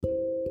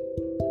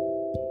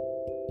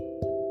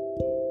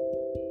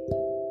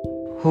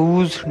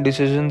Whose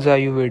decisions are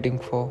you waiting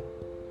for?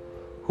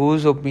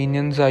 Whose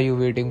opinions are you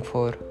waiting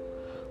for?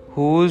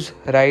 Whose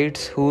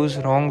rights, whose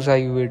wrongs are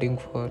you waiting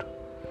for?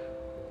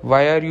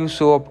 Why are you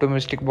so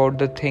optimistic about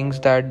the things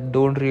that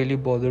don't really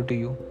bother to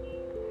you?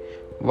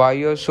 Why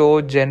you're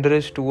so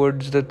generous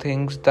towards the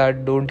things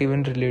that don't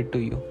even relate to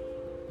you?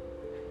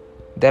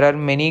 There are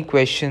many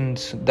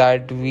questions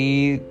that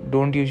we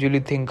don't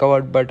usually think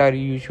about but are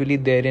usually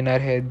there in our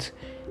heads,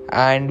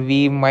 and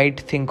we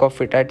might think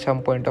of it at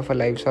some point of our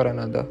lives or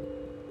another.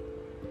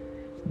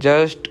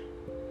 Just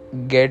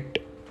get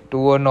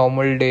to a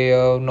normal day,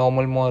 a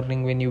normal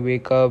morning. When you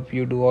wake up,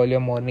 you do all your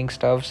morning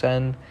stuffs,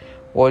 and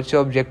what's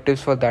your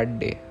objectives for that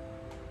day?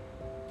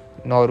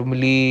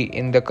 Normally,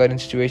 in the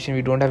current situation,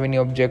 we don't have any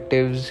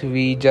objectives.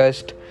 We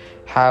just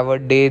have a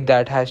day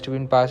that has to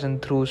be passing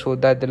through so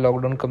that the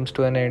lockdown comes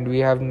to an end. We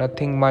have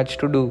nothing much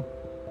to do.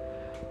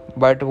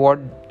 But what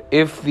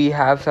if we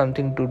have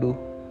something to do?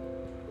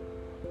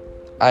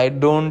 I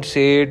don't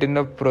say it in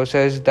a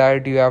process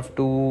that you have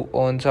to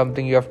earn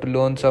something, you have to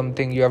learn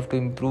something, you have to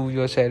improve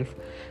yourself.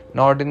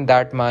 Not in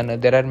that manner.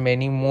 There are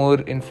many more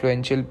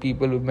influential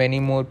people,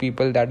 many more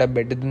people that are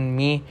better than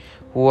me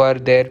who are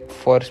there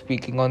for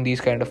speaking on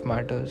these kind of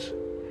matters.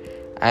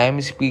 I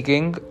am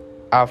speaking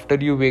after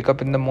you wake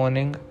up in the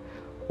morning.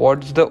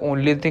 What's the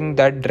only thing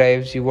that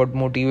drives you? What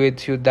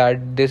motivates you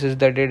that this is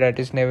the day that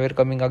is never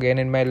coming again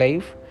in my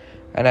life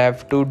and I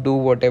have to do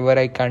whatever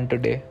I can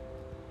today?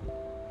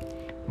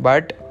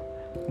 But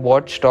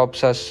what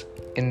stops us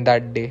in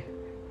that day?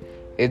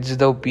 It's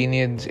the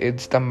opinions,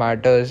 it's the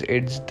matters,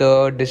 it's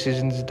the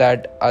decisions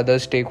that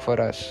others take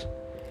for us.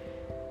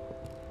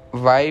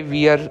 Why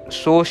we are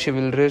so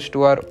chivalrous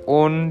to our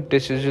own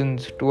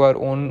decisions, to our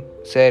own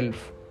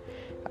self,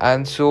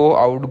 and so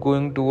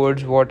outgoing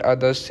towards what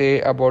others say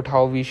about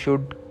how we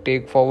should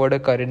take forward a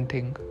current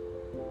thing.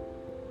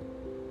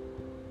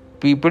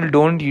 People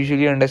don't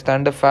usually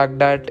understand the fact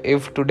that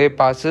if today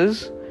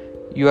passes,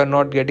 you are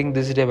not getting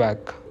this day back.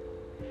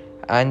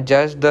 And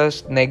just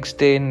the next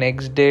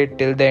day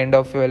till the end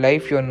of your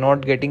life, you're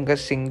not getting a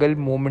single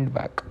moment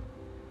back.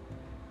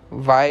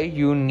 Why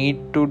you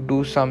need to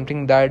do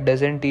something that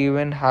doesn't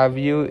even have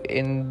you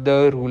in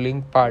the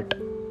ruling part?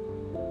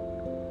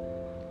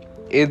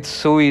 It's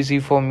so easy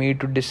for me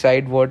to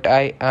decide what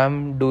I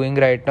am doing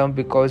right now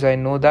because I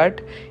know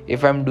that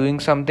if I'm doing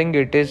something,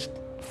 it is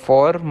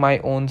for my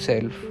own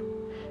self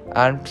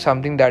and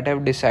something that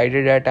I've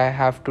decided that I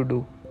have to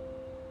do.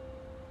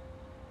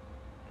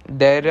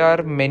 There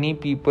are many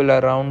people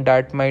around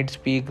that might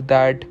speak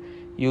that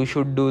you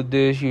should do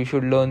this, you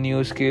should learn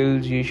new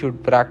skills, you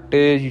should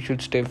practice, you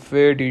should stay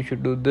fit, you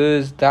should do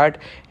this, that.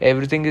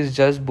 Everything is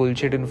just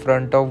bullshit in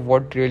front of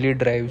what really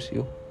drives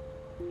you.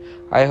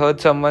 I heard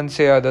someone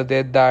say other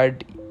day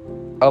that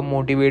a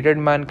motivated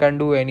man can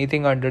do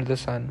anything under the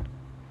sun.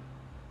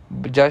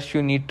 Just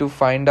you need to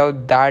find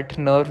out that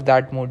nerve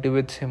that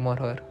motivates him or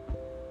her.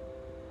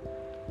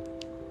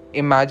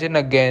 Imagine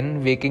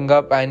again waking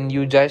up and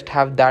you just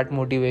have that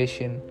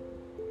motivation,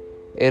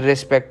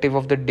 irrespective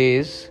of the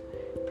days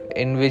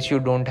in which you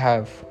don't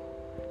have.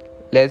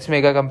 Let's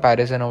make a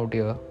comparison out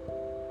here.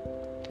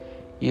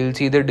 You'll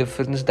see the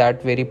difference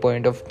that very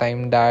point of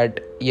time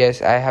that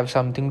yes, I have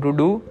something to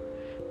do,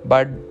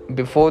 but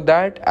before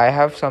that, I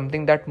have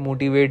something that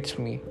motivates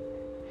me.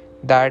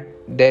 That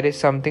there is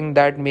something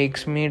that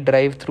makes me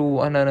drive through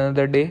one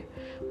another day,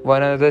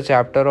 one another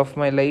chapter of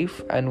my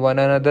life, and one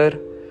another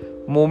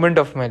moment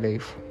of my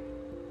life.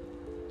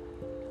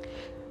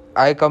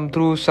 I come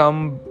through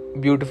some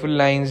beautiful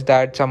lines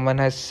that someone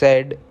has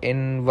said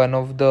in one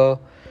of the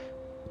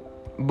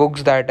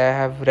books that I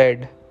have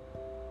read.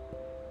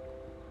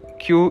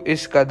 क्यों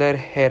इस कदर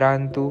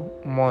हैरान तू,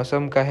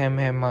 मौसम का है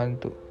मेहमान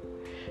तू,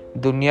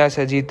 दुनिया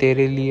सजी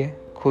तेरे लिए,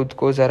 खुद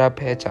को जरा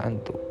पहचान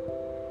तू,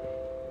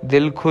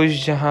 दिल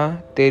खुश जहां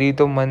तेरी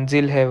तो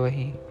मंजिल है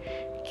वहीं,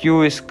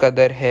 क्यों इस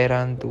कदर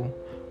हैरान तू,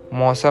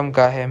 मौसम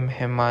का है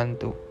मेहमान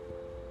तू.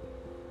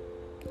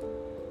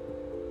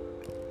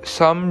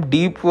 Some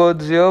deep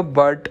words here,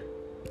 but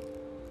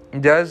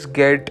just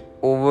get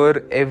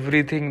over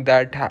everything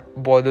that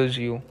bothers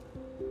you.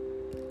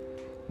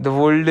 The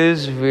world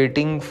is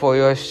waiting for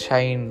your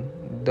shine.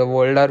 The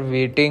world are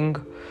waiting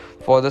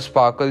for the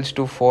sparkles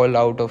to fall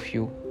out of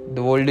you.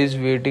 The world is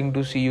waiting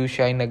to see you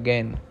shine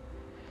again.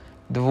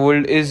 The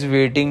world is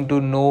waiting to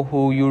know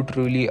who you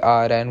truly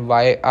are and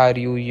why are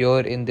you here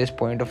in this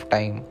point of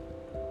time.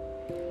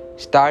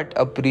 Start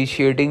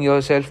appreciating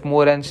yourself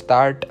more and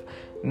start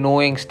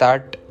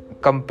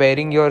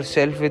comparing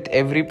yourself with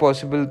every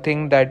possible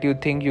thing that you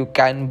think you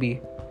can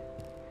be.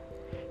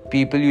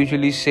 People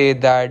usually say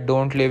that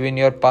don't live in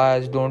your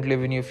past, don't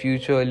live in your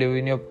future, live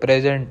in your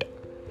present.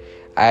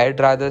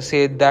 I'd rather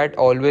say that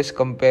always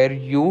compare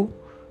you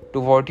to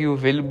what you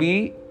will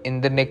be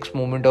in the next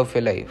moment of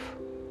your life.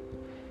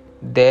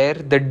 There,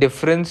 the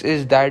difference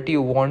is that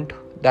you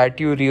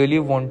really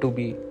want to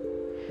be.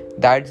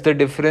 That's the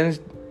difference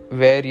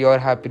where your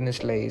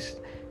happiness lies.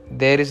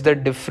 There is the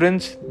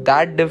difference.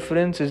 That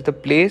difference is the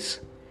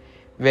place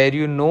where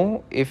you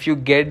know if you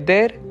get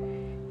there,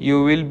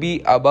 you will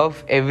be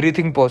above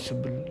everything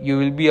possible. You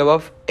will be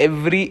above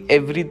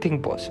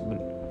everything possible.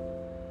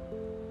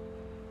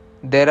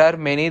 There are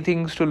many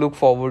things to look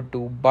forward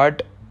to,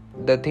 but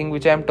the thing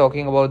which I am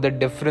talking about, the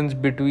difference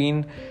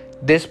between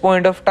this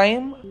point of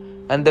time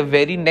and the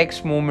very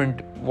next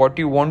moment, what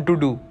you want to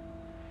do,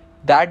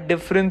 that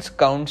difference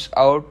counts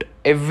out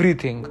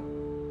everything.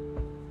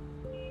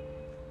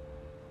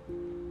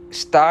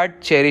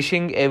 Start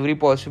cherishing every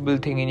possible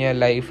thing in your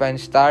life and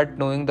start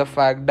knowing the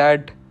fact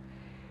that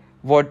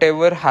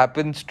whatever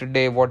happens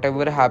today,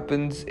 whatever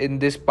happens in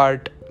this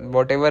part,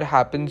 whatever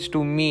happens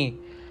to me,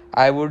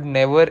 I would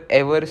never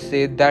ever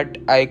say that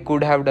I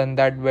could have done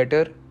that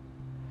better.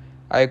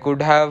 I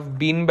could have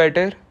been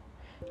better.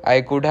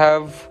 I could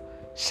have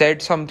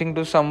said something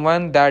to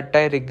someone that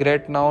I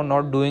regret now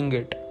not doing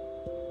it.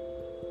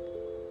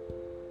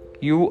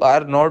 You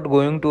are not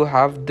going to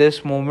have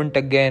this moment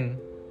again.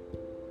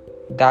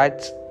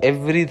 That's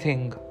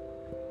everything.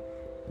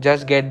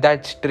 Just get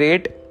that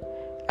straight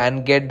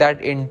and get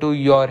that into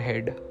your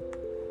head.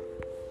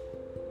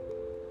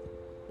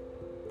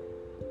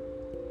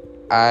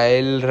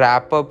 I'll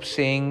wrap up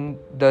saying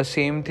the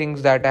same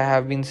things that I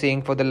have been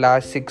saying for the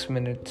last 6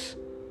 minutes.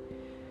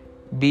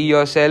 Be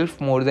yourself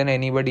more than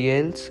anybody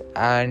else,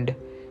 and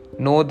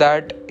know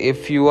that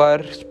if you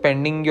are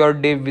spending your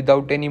day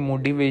without any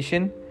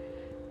motivation,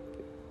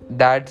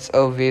 that's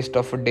a waste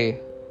of a day.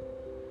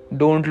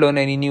 Don't learn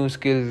any new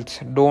skills.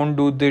 Don't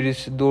do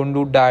this, don't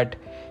do that.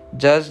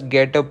 Just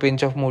get a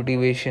pinch of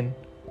motivation.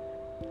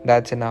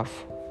 That's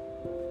enough.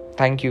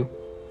 Thank you.